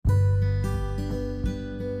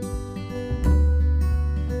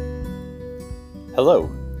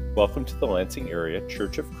Hello, welcome to the Lansing Area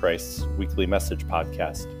Church of Christ's weekly message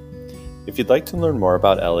podcast. If you'd like to learn more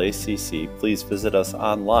about LACC, please visit us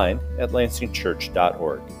online at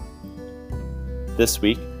lansingchurch.org. This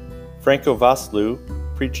week, Franco Vaslou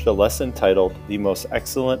preached a lesson titled The Most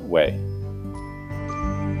Excellent Way.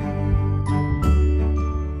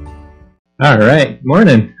 All right,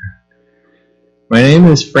 morning. My name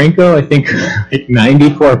is Franco. I think like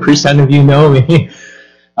 94% of you know me.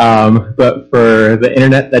 But for the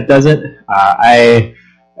internet that doesn't, I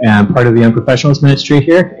am part of the Young Professionals Ministry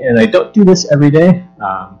here, and I don't do this every day,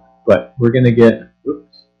 but we're going to get,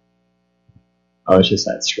 it's just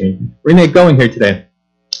that screen. We're going to get going here today.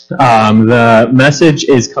 The message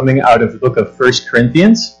is coming out of the book of 1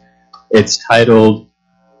 Corinthians. It's titled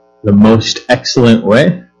The Most Excellent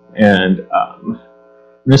Way, and I'm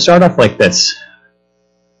going to start off like this.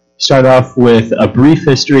 Start off with a brief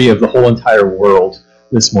history of the whole entire world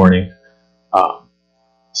this morning.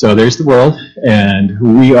 So there's the world, and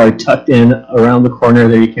we are tucked in around the corner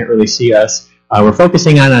there. You can't really see us. We're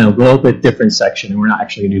focusing on a little bit different section, and we're not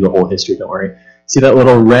actually going to do the whole history, don't worry. See that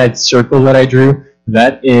little red circle that I drew?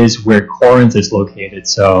 That is where Corinth is located.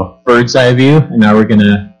 So bird's eye view, and now we're going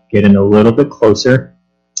to get in a little bit closer.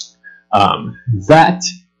 That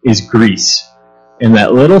is Greece. And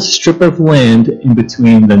that little strip of land in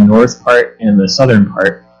between the north part and the southern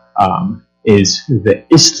part is the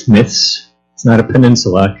isthmus. It's not a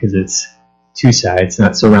peninsula because it's two sides,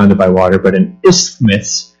 not surrounded by water, but an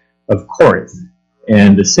isthmus of Corinth.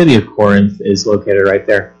 And the city of Corinth is located right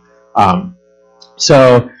there.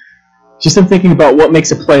 So just in thinking about what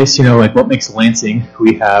makes a place, like what makes Lansing,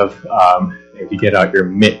 we have, if you get out your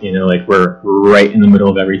mitt, like we're right in the middle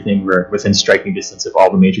of everything. We're within striking distance of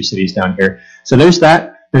all the major cities down here. So there's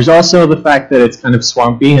that. There's also the fact that it's kind of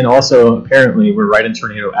swampy, and also apparently we're right in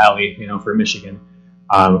Tornado Alley, for Michigan.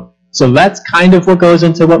 So that's kind of what goes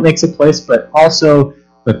into what makes a place, but also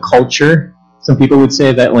the culture. Some people would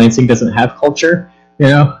say that Lansing doesn't have culture,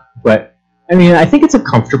 but I think it's a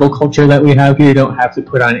comfortable culture that we have here. You don't have to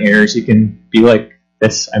put on airs. You can be like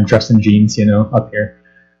this. I'm dressed in jeans, up here.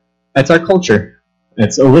 That's our culture.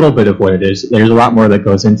 It's a little bit of what it is. There's a lot more that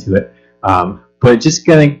goes into it. But just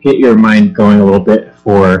going to get your mind going a little bit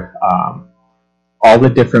for all the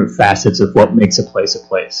different facets of what makes a place a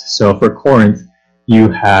place. So for Corinth, you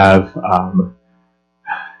have kind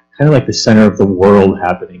of like the center of the world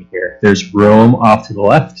happening here. There's Rome off to the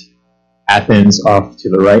left, Athens off to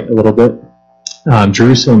the right a little bit,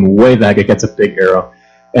 Jerusalem way back, it gets a big arrow,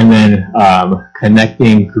 and then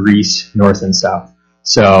connecting Greece north and south.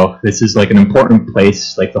 So this is like an important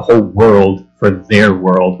place, like the whole world for their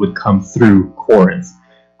world would come through Corinth.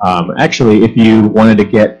 Actually, if you wanted to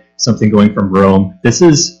get something going from Rome, this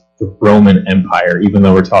is the Roman Empire, even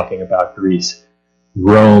though we're talking about Greece.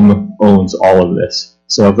 Rome owns all of this.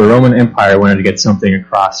 So if the Roman Empire wanted to get something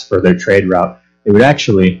across for their trade route, they would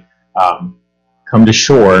actually come to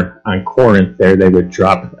shore on Corinth there. They would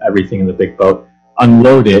drop everything in the big boat,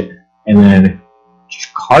 unload it, and then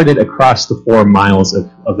cart it across the 4 miles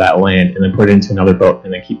of that land, and then put it into another boat,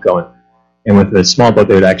 and then keep going. And with the small boat,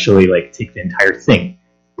 they would actually take the entire thing,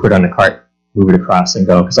 put it on a cart, move it across, and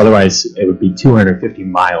go, because otherwise it would be 250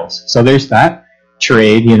 miles. So there's that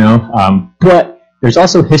trade, but there's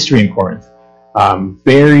also history in Corinth,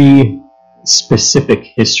 very specific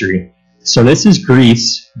history. So this is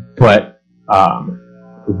Greece, but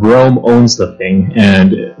Rome owns the thing,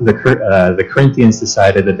 and the Corinthians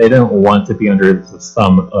decided that they don't want to be under the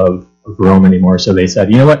thumb of Rome anymore. So they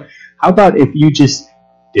said, you know what? How about if you just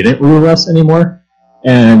didn't rule us anymore?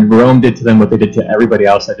 And Rome did to them what they did to everybody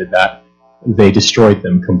else that did that. They destroyed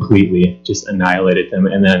them completely, just annihilated them.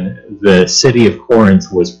 And then the city of Corinth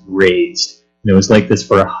was razed. And it was like this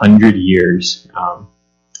for 100 years.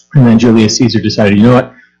 And then Julius Caesar decided, you know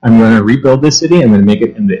what? I'm going to rebuild this city. I'm going to make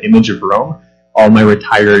it in the image of Rome. All my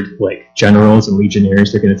retired generals and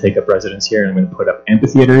legionnaires, they're going to take up residence here. And I'm going to put up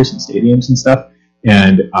amphitheaters and stadiums and stuff,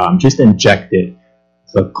 and just injected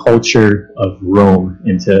the culture of Rome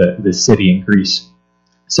into the city in Greece.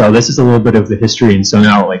 So this is a little bit of the history. And so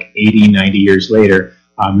now 80, 90 years later,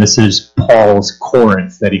 this is Paul's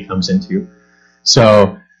Corinth that he comes into.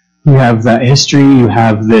 So you have that history, you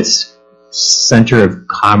have this center of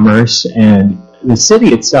commerce, and the city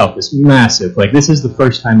itself is massive. This is the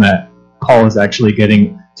first time that Paul is actually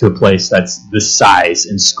getting to a place that's the size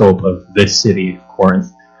and scope of this city of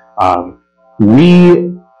Corinth.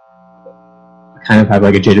 We kind of have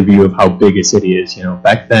a jaded view of how big a city is.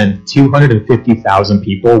 Back then, 250,000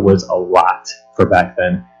 people was a lot for back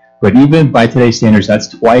then. But even by today's standards, that's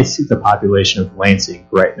twice the population of Lansing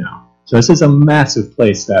right now. So this is a massive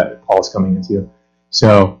place that Paul's coming into.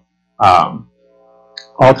 So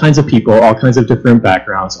all kinds of people, all kinds of different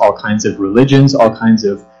backgrounds, all kinds of religions, all kinds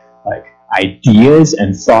of like ideas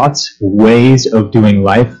and thoughts, ways of doing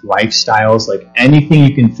life, lifestyles, like anything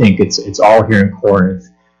you can think, it's all here in Corinth.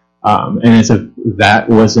 And as if that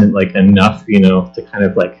wasn't like enough, to kind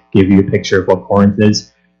of like give you a picture of what Corinth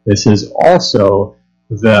is, this is also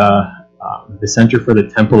the center for the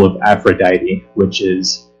Temple of Aphrodite, which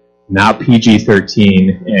is now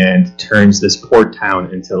PG-13 and turns this port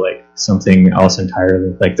town into like something else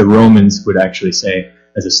entirely. Like the Romans would actually say,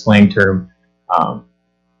 as a slang term,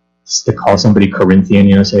 to call somebody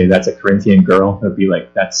Corinthian, say that's a Corinthian girl, it would be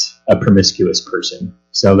like that's a promiscuous person.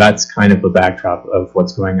 So that's kind of the backdrop of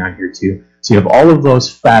what's going on here too. So you have all of those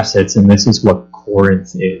facets, and this is what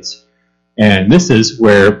Corinth is. And this is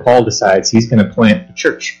where Paul decides he's going to plant a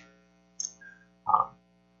church.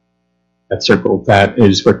 That circle, that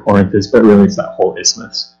is where Corinth is, but really it's that whole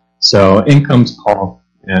isthmus. So in comes Paul,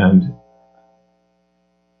 and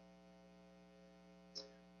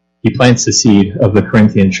he plants the seed of the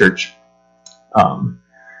Corinthian church.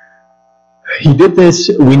 He did this,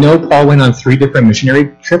 we know Paul went on 3 different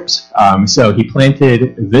missionary trips, so he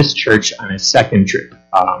planted this church on his second trip.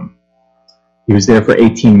 He was there for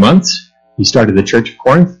 18 months, he started the church of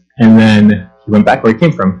Corinth, and then he went back where he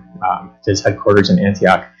came from, to his headquarters in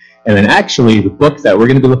Antioch. And then actually the book that we're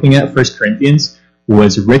going to be looking at, 1 Corinthians,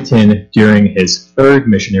 was written during his 3rd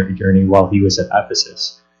missionary journey while he was at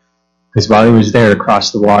Ephesus. Because while he was there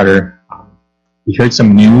across the water, he heard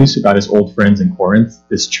some news about his old friends in Corinth,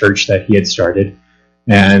 this church that he had started,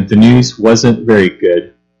 and the news wasn't very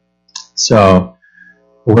good. So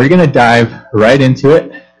we're going to dive right into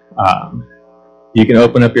it. You can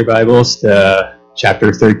open up your Bibles to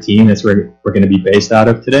chapter 13. That's where we're going to be based out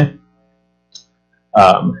of today.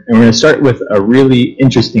 And we're going to start with a really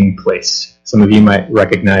interesting place. Some of you might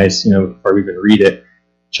recognize, before we even read it,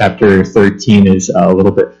 chapter 13 is a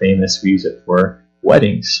little bit famous. We use it for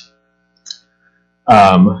weddings.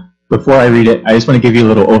 Before I read it, I just want to give you a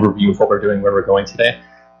little overview of what we're doing, where we're going today.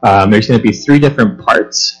 There's going to be 3 different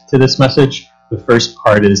parts to this message. The first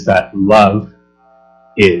part is that love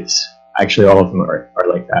is. Actually, all of them are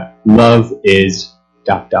like that. Love is ...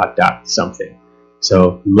 something.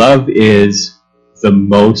 So love is the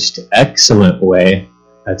most excellent way.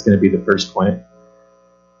 That's going to be the first point.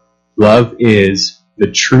 Love is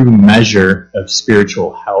the true measure of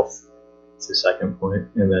spiritual health. That's the second point.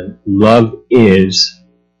 And then love is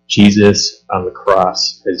Jesus on the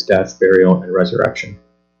cross, his death, burial, and resurrection.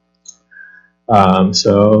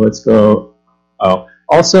 So let's go.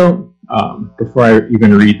 Also, before I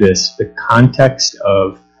even read this, the context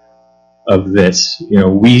of this,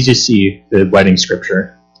 we just see the wedding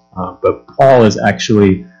scripture. But Paul is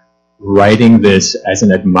actually writing this as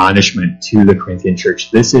an admonishment to the Corinthian church.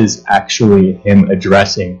 This is actually him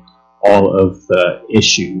addressing all of the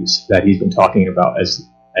issues that he's been talking about as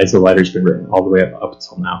the letter's been written all the way up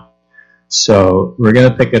until now. So we're going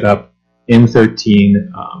to pick it up in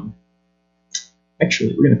 13.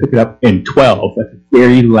 Actually, we're going to pick it up in 12 at the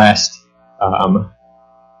very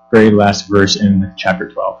last verse in chapter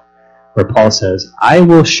 12, where Paul says, "I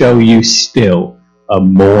will show you still a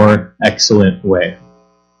more excellent way.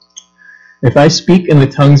 If I speak in the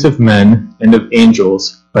tongues of men and of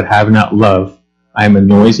angels, but have not love, I am a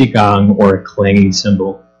noisy gong or a clanging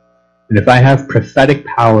cymbal. And if I have prophetic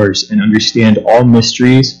powers and understand all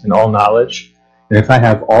mysteries and all knowledge, and if I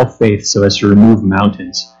have all faith so as to remove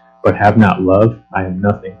mountains, but have not love, I am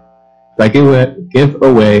nothing. If I give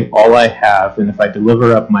away all I have, and if I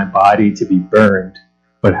deliver up my body to be burned,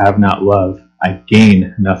 but have not love, I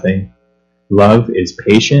gain nothing. Love is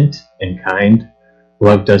patient and kind.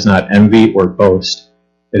 Love does not envy or boast.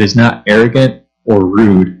 It is not arrogant or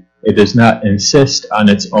rude. It does not insist on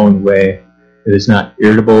its own way. It is not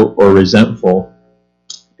irritable or resentful.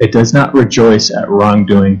 It does not rejoice at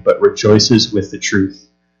wrongdoing, but rejoices with the truth.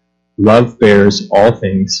 Love bears all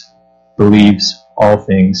things, believes all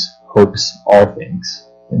things, hopes all things,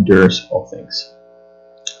 endures all things."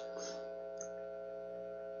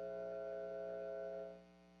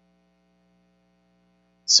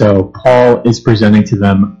 So Paul is presenting to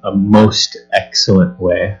them a most excellent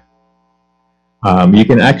way. You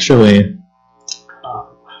can actually,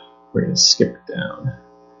 we're going to skip down.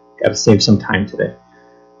 Got to save some time today.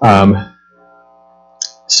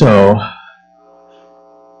 So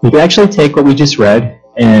you can actually take what we just read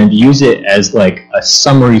and use it as like a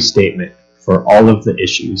summary statement for all of the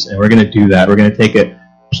issues. And we're going to do that. We're going to take it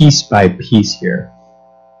piece by piece here,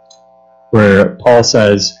 where Paul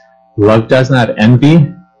says, love does not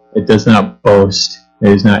envy, it does not boast, it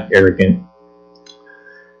is not arrogant.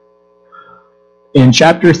 In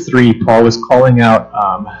chapter 3, Paul was calling out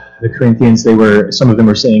the Corinthians, some of them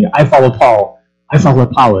were saying, I follow Paul, I follow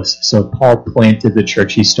Apollos. So Paul planted the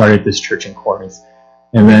church. He started this church in Corinth.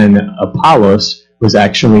 And then Apollos was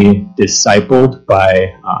actually discipled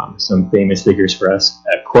by some famous figures for us,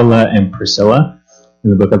 Aquila and Priscilla, in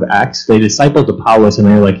the book of Acts. They discipled Apollos, and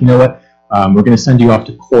they were like, you know what, we're going to send you off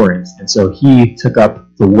to Corinth. And so he took up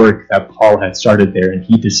the work that Paul had started there, and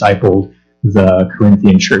he discipled the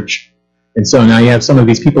Corinthian church. And so now you have some of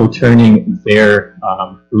these people turning their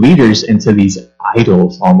leaders into these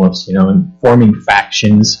idols almost, and forming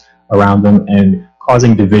factions around them and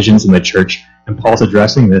causing divisions in the church. And Paul's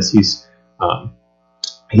addressing this. He's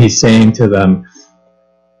saying to them,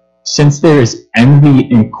 since there is envy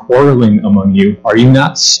and quarreling among you, are you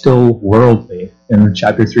not still worldly? And in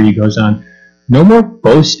chapter 3 he goes on, no more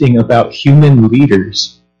boasting about human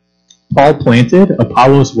leaders. Paul planted,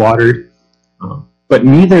 Apollos watered, but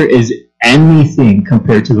neither is anything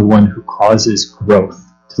compared to the one who causes growth,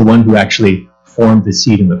 to the one who actually formed the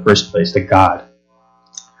seed in the first place, to God.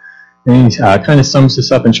 And he kind of sums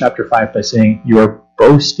this up in chapter 5 by saying, your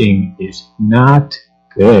boasting is not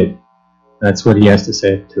good. That's what he has to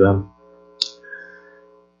say to them.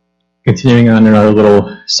 Continuing on in our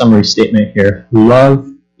little summary statement here, love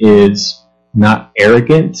is not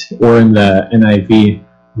arrogant, or in the NIV,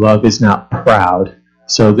 love is not proud.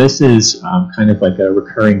 So this is kind of like a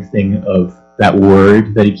recurring thing of that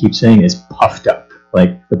word that he keeps saying is puffed up,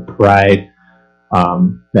 like the pride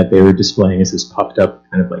that they were displaying is this puffed up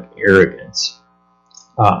kind of like arrogance.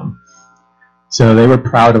 So they were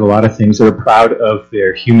proud of a lot of things. They were proud of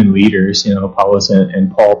their human leaders, Apollos and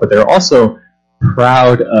Paul, but they're also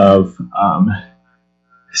proud of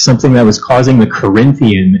something that was causing the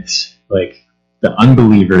Corinthians, like the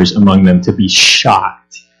unbelievers among them, to be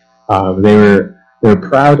shocked. They were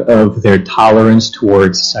proud of their tolerance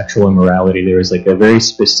towards sexual immorality. There was like a very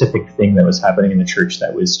specific thing that was happening in the church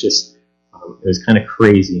that was just, it was kind of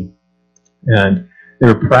crazy. And they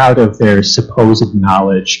were proud of their supposed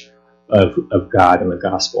knowledge of God and the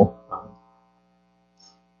gospel.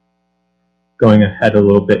 Going ahead a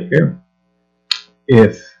little bit here.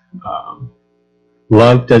 If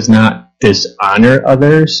love does not dishonor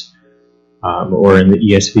others, or in the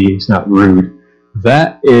ESV, it's not rude,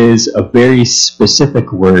 that is a very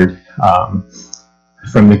specific word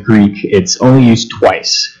from the Greek. It's only used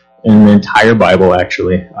twice in the entire Bible,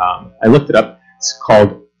 actually. I looked it up. It's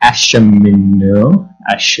called ashemonio.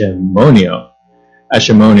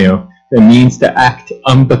 That means to act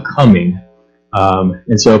unbecoming.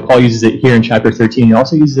 And so Paul uses it here in chapter 13. He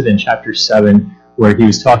also uses it in chapter 7, where he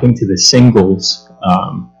was talking to the singles,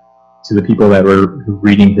 to the people that were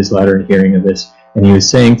reading his letter and hearing of this. And he was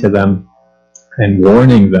saying to them and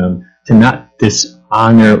warning them to not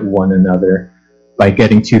dishonor one another by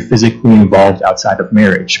getting too physically involved outside of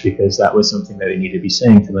marriage, because that was something that he needed to be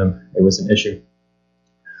saying to them. It was an issue.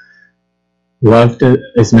 Love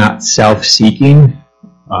is not self-seeking.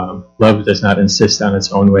 Love does not insist on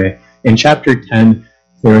its own way. In chapter 10,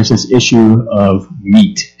 there is this issue of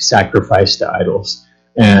meat sacrificed to idols.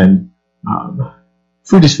 And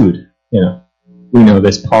food is food. We know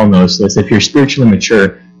this. Paul knows this. If you're spiritually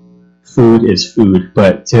mature, food is food.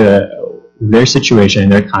 But to their situation,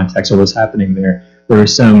 their context, what was happening there were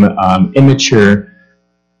some immature,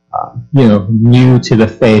 new to the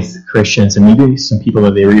faith Christians, and maybe some people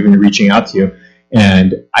that they were even reaching out to.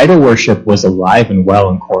 And idol worship was alive and well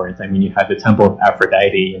in Corinth. I mean, you had the temple of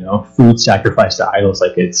Aphrodite, food sacrificed to idols,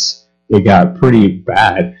 like it got pretty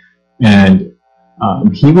bad. And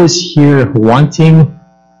he was here wanting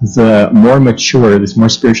the more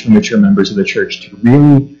spiritually mature members of the church to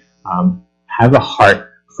really have a heart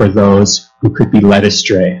for those who could be led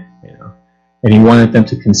astray, and he wanted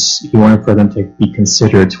for them to be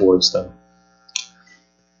considerate towards them.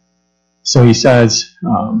 So he says,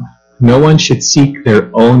 no one should seek their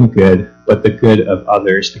own good, but the good of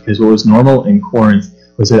others, because what was normal in Corinth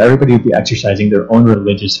was that everybody would be exercising their own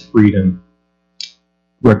religious freedom,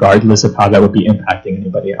 regardless of how that would be impacting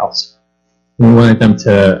anybody else. And we wanted them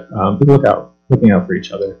to be looking out for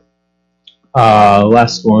each other.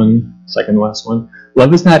 Second last one.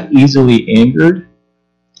 Love is not easily angered.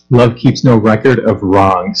 Love keeps no record of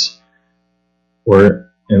wrongs,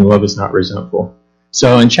 and love is not resentful.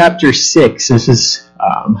 So in chapter 6, this is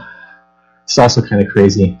it's also kind of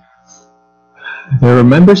crazy. There were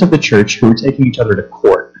members of the church who were taking each other to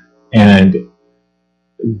court, and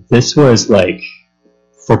this was like,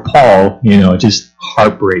 for Paul, just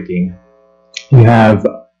heartbreaking. You have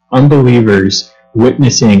unbelievers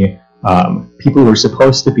witnessing people who are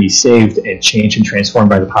supposed to be saved and changed and transformed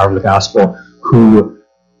by the power of the gospel, who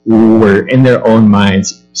were in their own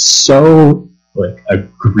minds so like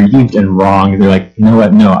aggrieved and wronged. They're like, you know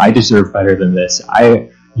what? No, I deserve better than this.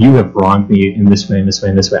 You have wronged me in this way, in this way,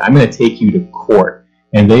 in this way. I'm going to take you to court.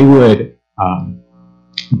 And they would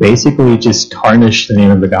basically just tarnish the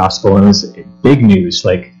name of the gospel. And it was big news.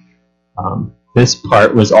 Like, this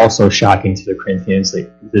part was also shocking to the Corinthians. Like,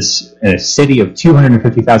 this, in a city of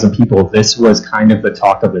 250,000 people, this was kind of the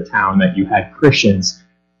talk of the town, that you had Christians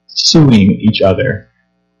suing each other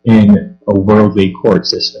in a worldly court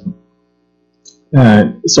system.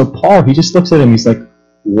 So Paul, he just looks at him, he's like,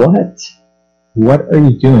 what? What are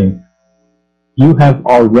you doing? You have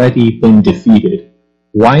already been defeated.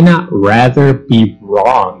 Why not rather be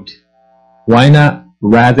wronged? Why not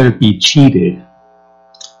rather be cheated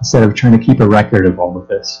instead of trying to keep a record of all of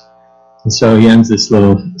this? And so he ends this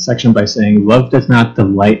little section by saying, love does not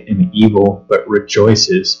delight in evil, but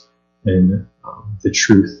rejoices in the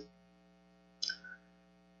truth.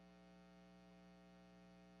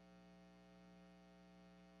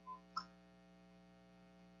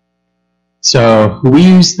 So we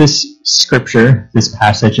use this scripture, this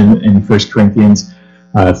passage in 1 Corinthians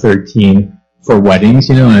 13 for weddings,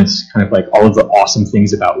 and it's kind of like all of the awesome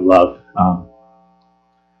things about love.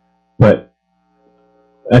 But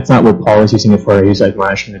that's not what Paul is using it for. He's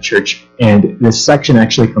admonishing the church. And this section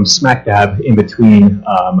actually comes smack dab in between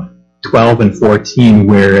 12 and 14,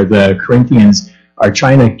 where the Corinthians are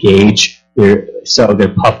trying to gauge so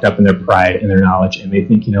they're puffed up in their pride and their knowledge, and they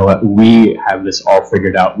think, you know what, we have this all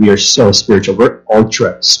figured out. We are so spiritual. We're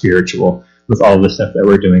ultra spiritual with all of the stuff that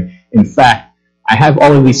we're doing. In fact, I have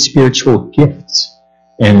all of these spiritual gifts.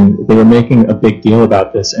 And they were making a big deal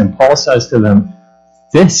about this. And Paul says to them,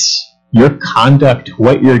 your conduct,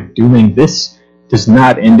 what you're doing, this does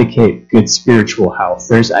not indicate good spiritual health.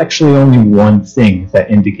 There's actually only one thing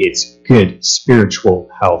that indicates good spiritual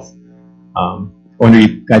health. I wonder,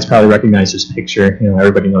 you guys probably recognize this picture.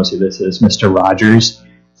 Everybody knows who this is, Mr. Rogers.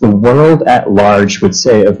 The world at large would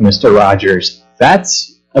say of Mr. Rogers,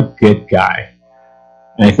 that's a good guy.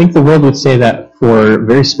 And I think the world would say that for a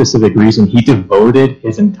very specific reason. He devoted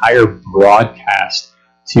his entire broadcast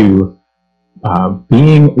to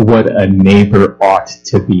being what a neighbor ought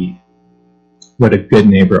to be, what a good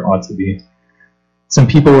neighbor ought to be. Some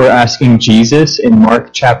people were asking Jesus in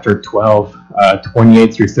Mark chapter 12,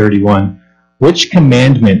 28 through 31, which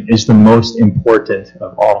commandment is the most important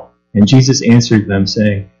of all? And Jesus answered them,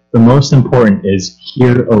 saying, the most important is,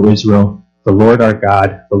 hear, O Israel, the Lord our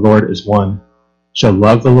God, the Lord is one. Shall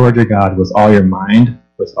love the Lord your God with all your mind,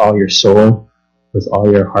 with all your soul, with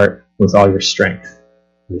all your heart, with all your strength.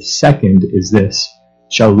 The second is this,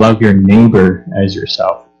 shall love your neighbor as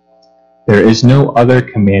yourself. There is no other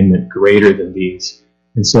commandment greater than these.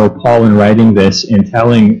 And so Paul, in writing this and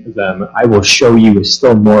telling them, I will show you a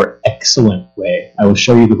still more excellent way. I will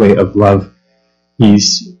show you the way of love.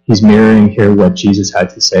 He's mirroring here what Jesus had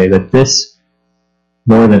to say, that this,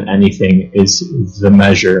 more than anything, is the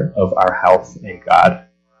measure of our health in God,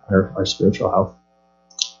 our spiritual health.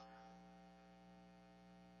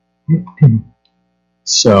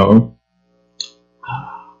 So,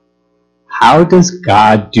 how does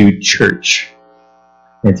God do church?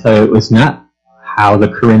 I tell you, it was not how the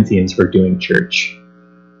Corinthians were doing church.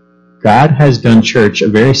 God has done church a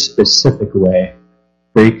very specific way,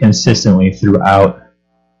 very consistently throughout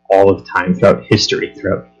all of time, throughout history,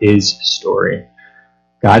 throughout his story.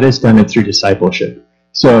 God has done it through discipleship.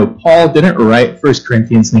 So Paul didn't write 1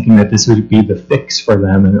 Corinthians thinking that this would be the fix for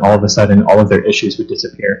them and all of a sudden all of their issues would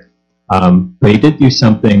disappear. But he did do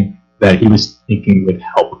something that he was thinking would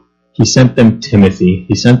help. He sent them Timothy.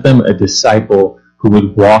 He sent them a disciple who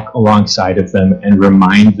would walk alongside of them and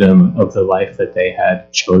remind them of the life that they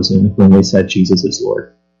had chosen when they said Jesus is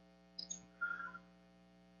Lord.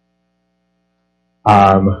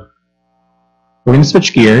 We're going to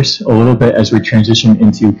switch gears a little bit as we transition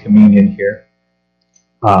into communion here.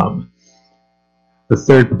 The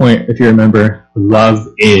third point, if you remember, love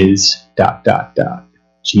is ...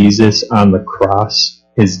 Jesus on the cross,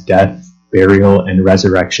 his death, burial, and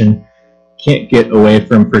resurrection. Can't get away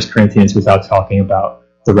from 1 Corinthians without talking about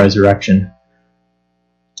the resurrection.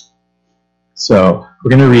 So we're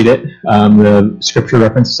going to read it. The scripture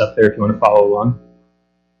reference is up there if you want to follow along.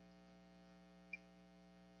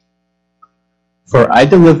 For I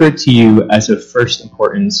delivered to you as of first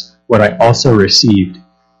importance what I also received,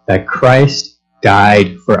 that Christ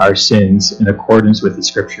died for our sins in accordance with the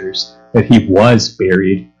Scriptures, that he was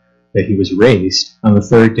buried, that he was raised on the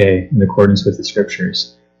third day in accordance with the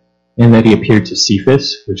Scriptures, and that he appeared to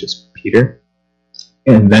Cephas, which is Peter,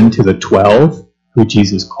 and then to the 12, who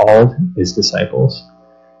Jesus called his disciples.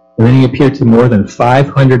 And then he appeared to more than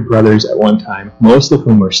 500 brothers at one time, most of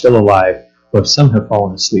whom are still alive, but some have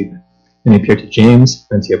fallen asleep. And he appeared to James,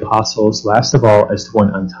 then to the apostles. Last of all, as to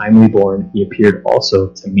one untimely born, he appeared also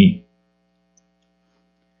to me.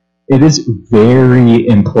 It is very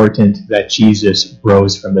important that Jesus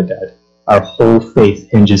rose from the dead. Our whole faith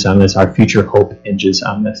hinges on this. Our future hope hinges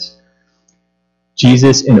on this.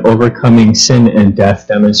 Jesus, in overcoming sin and death,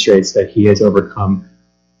 demonstrates that he has overcome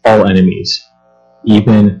all enemies,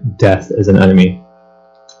 even death as an enemy.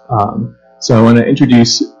 So I want to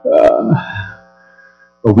introduce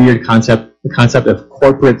a weird concept, the concept of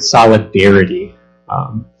corporate solidarity.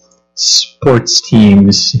 Sports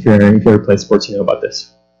teams, if you ever played sports, you know about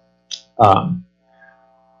this. I'm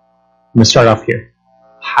going to start off here.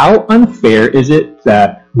 How unfair is it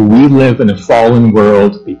that we live in a fallen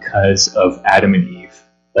world because of Adam and Eve?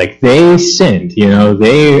 Like, they sinned,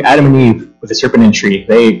 Adam and Eve with the serpent and tree,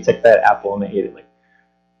 they took that apple and they ate it. Like,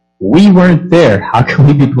 we weren't there. How can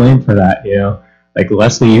we be blamed for that, Like,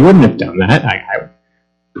 Leslie, you wouldn't have done that. I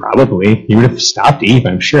probably. You would have stopped Eve,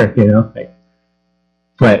 I'm sure,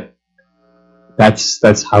 But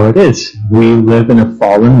that's how it is. We live in a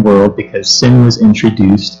fallen world because sin was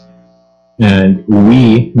introduced, and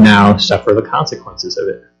we now suffer the consequences of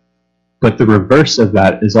it. But the reverse of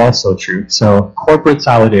that is also true. So corporate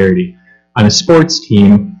solidarity. On a sports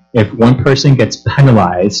team, if one person gets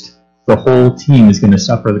penalized, the whole team is going to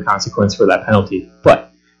suffer the consequence for that penalty.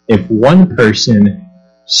 But if one person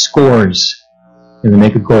scores and they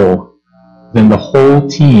make a goal, then the whole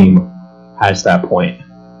team has that point.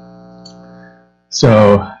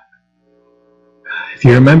 So, if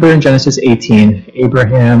you remember in Genesis 18,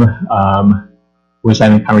 Abraham was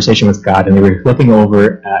having a conversation with God, and they were looking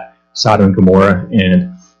over at Sodom and Gomorrah,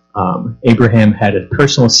 and Abraham had a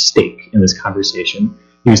personal stake in this conversation.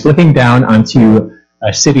 He was looking down onto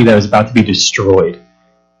a city that was about to be destroyed,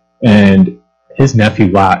 and his nephew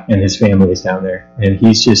Lot and his family is down there, and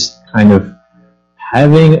he's just kind of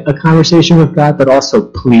having a conversation with God, but also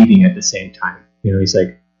pleading at the same time. He's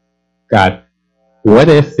like, God, what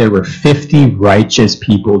if there were 50 righteous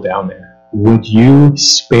people down there? Would you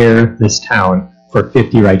spare this town for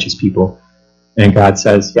 50 righteous people? And God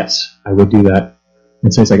says, yes, I would do that.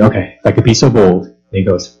 And so he's like, okay, if I could be so bold. And he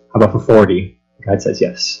goes, how about for 40? God says,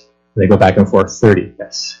 yes. And they go back and forth, 30,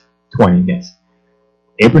 yes. 20, yes.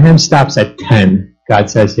 Abraham stops at 10. God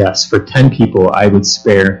says, yes, for 10 people, I would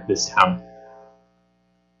spare this town.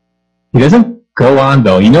 He doesn't go on,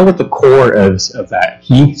 though. You know what the core is of that?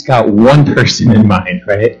 He's got one person in mind,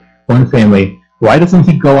 right? One family. Why doesn't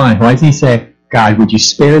he go on? Why does he say, God, would you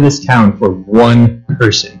spare this town for one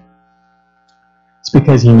person? It's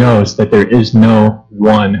because he knows that there is no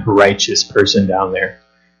one righteous person down there.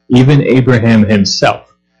 Even Abraham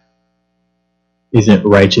himself isn't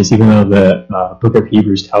righteous, even though the book of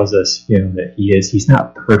Hebrews tells us that he is. He's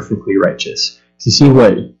not perfectly righteous. So you see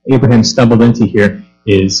what Abraham stumbled into here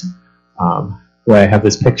is where I have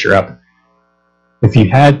this picture up. If you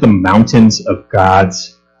had the mountains of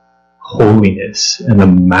God's holiness and the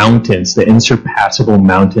mountains, the insurpassable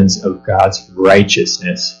mountains of God's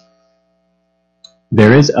righteousness,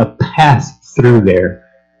 there is a path through there,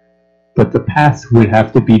 but the path would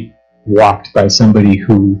have to be walked by somebody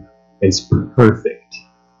who is perfect,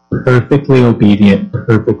 perfectly obedient,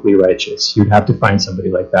 perfectly righteous. You'd have to find somebody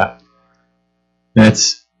like that. And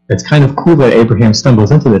it's kind of cool that Abraham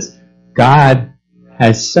stumbles into this. God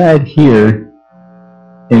has said here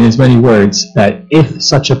in as many words that if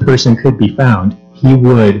such a person could be found, he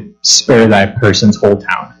would spare that person's whole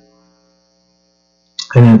town.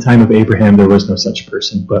 And in the time of Abraham, there was no such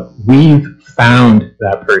person. But we've found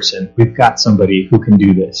that person. We've got somebody who can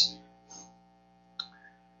do this.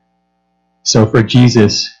 So for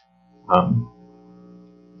Jesus,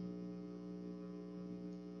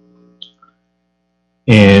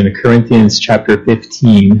 in Corinthians chapter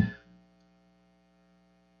 15,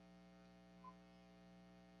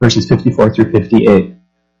 verses 54 through 58,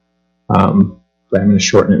 but I'm going to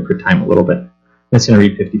shorten it for time a little bit. I'm just going to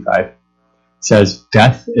read 55. It says,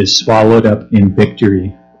 death is swallowed up in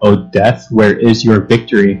victory. O death, where is your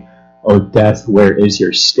victory? O death, where is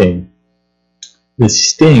your sting? The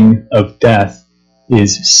sting of death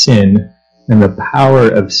is sin, and the power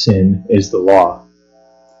of sin is the law.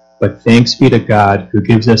 But thanks be to God who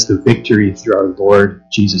gives us the victory through our Lord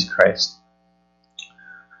Jesus Christ.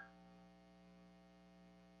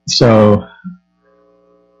 So,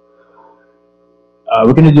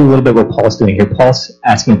 we're going to do a little bit what Paul's doing here. Paul's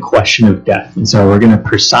asking a question of death. And so we're going to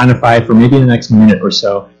personify it for maybe the next minute or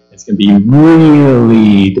so. It's going to be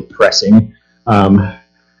really depressing.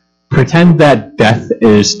 Pretend that death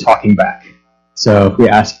is talking back. So if we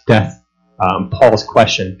ask death, Paul's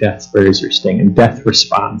question, death, where is your sting? And death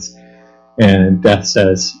responds. And death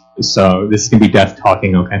says, so this is going to be death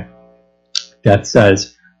talking, okay? Death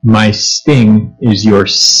says, my sting is your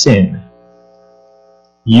sin.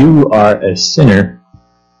 You are a sinner.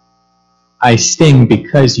 I sting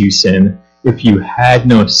because you sin. If you had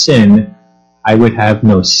no sin, I would have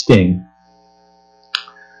no sting.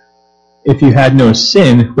 If you had no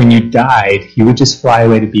sin, when you died, you would just fly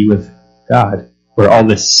away to be with God, where all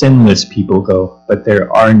the sinless people go. But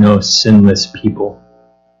there are no sinless people.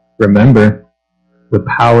 Remember, the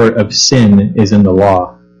power of sin is in the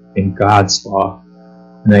law, in God's law.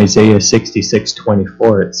 In Isaiah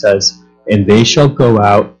 66:24 it says, and they shall go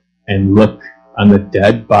out and look on the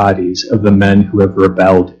dead bodies of the men who have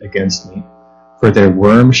rebelled against me. For their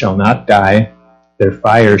worm shall not die, their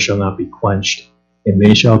fire shall not be quenched, and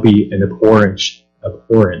they shall be an abhorrence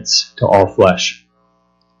to all flesh.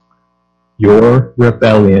 Your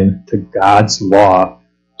rebellion to God's law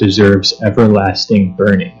deserves everlasting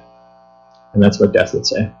burning. And that's what death would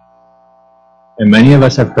say. And many of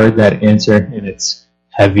us have heard that answer, and it's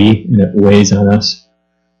heavy and it weighs on us.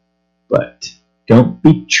 But don't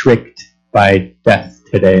be tricked by death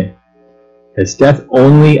today, because death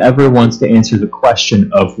only ever wants to answer the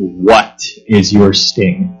question of what is your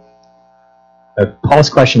sting. Paul's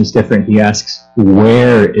question is different. He asks,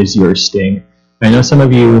 where is your sting? I know some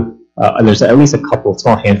of you, there's at least a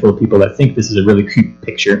small handful of people that think this is a really cute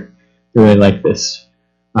picture. They really like this.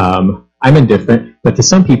 I'm indifferent, but to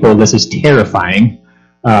some people this is terrifying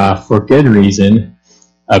for good reason.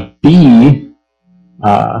 A bee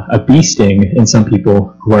sting in some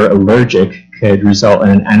people who are allergic could result in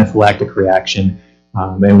an anaphylactic reaction,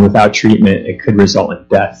 and without treatment it could result in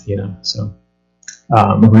death. So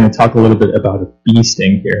we're going to talk a little bit about a bee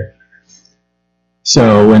sting here.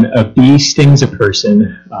 So when a bee stings a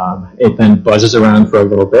person, it then buzzes around for a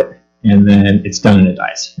little bit, and then it's done and it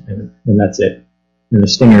dies, and that's it. And the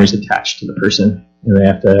stinger is attached to the person, and they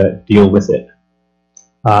have to deal with it.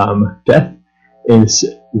 Death is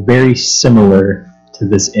very similar to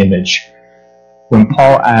this image. When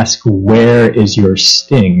Paul asks, where is your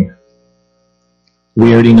sting?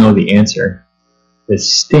 We already know the answer. The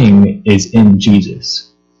sting is in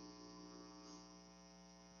Jesus.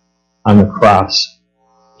 On the cross,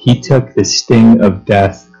 he took the sting of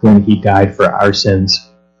death when he died for our sins.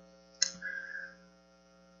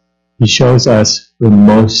 He shows us the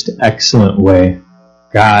most excellent way.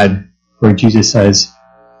 God, where Jesus says,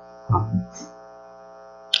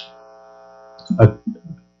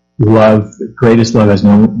 greatest love has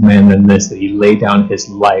no man than this, that he laid down his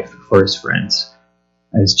life for his friends.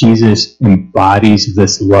 As Jesus embodies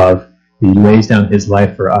this love, he lays down his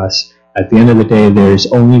life for us. At the end of the day,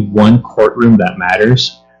 there's only one courtroom that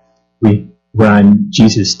matters. We're on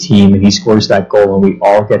Jesus' team, and he scores that goal, and we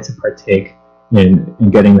all get to partake in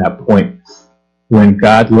getting that point. When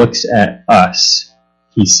God looks at us,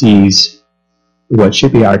 he sees what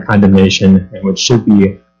should be our condemnation and what should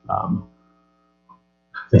be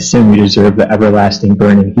the sin we deserve, the everlasting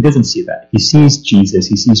burning. He doesn't see that. He sees Jesus.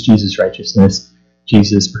 He sees Jesus' righteousness,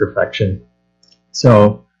 Jesus' perfection.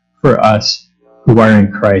 So for us who are in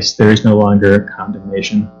Christ, there is no longer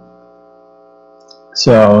condemnation.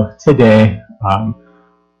 So today,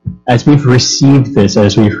 as we've received this,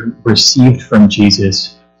 as we've received from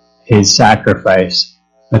Jesus his sacrifice,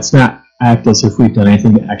 let's not act as if we've done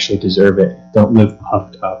anything to actually deserve it. Don't live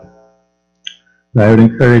puffed up. But I would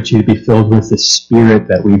encourage you to be filled with the Spirit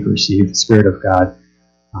that we've received, the Spirit of God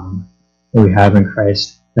that we have in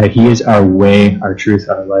Christ, that he is our way, our truth,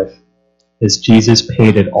 our life. As Jesus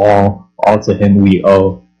paid it all to him we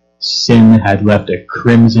owe. Sin had left a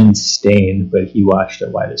crimson stain, but he washed it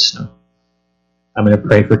white as snow. I'm going to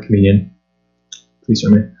pray for communion. Please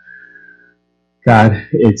join me. God,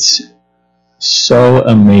 it's so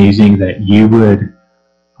amazing that you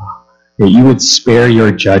would spare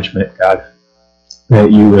your judgment, God.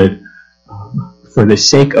 That you would, for the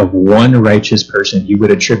sake of one righteous person, you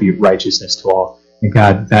would attribute righteousness to all. And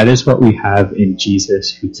God, that is what we have in Jesus,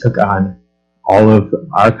 who took on all of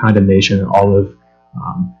our condemnation, all of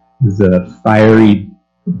the fiery,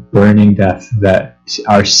 burning death that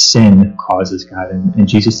our sin causes, God. And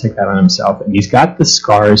Jesus took that on himself. And he's got the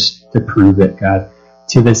scars to prove it, God.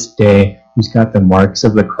 To this day, he's got the marks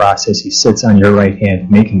of the cross as he sits on your right hand,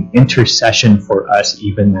 making intercession for us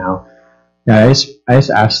even now. God, I just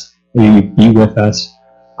ask that you be with us.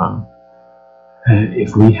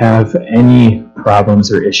 If we have any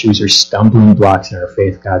problems or issues or stumbling blocks in our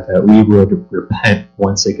faith, God, that we would repent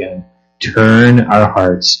once again, turn our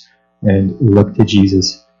hearts, and look to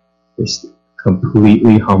Jesus, just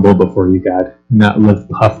completely humble before you, God, not live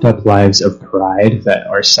puffed up lives of pride that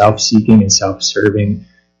are self-seeking and self-serving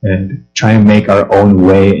and try and make our own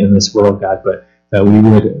way in this world, God, but that we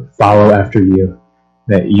would follow after you,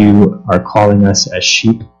 that you are calling us as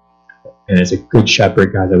sheep and as a good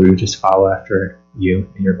shepherd, God, that we would just follow after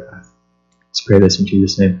you in your path. Let's pray this in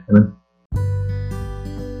Jesus' name. Amen.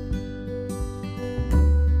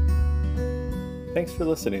 Thanks for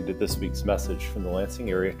listening to this week's message from the Lansing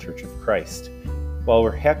Area Church of Christ. While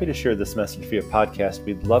we're happy to share this message via podcast,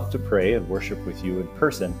 we'd love to pray and worship with you in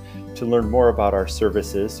person. To learn more about our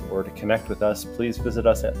services or to connect with us, please visit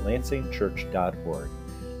us at lansingchurch.org.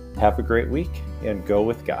 Have a great week and go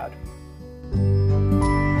with God.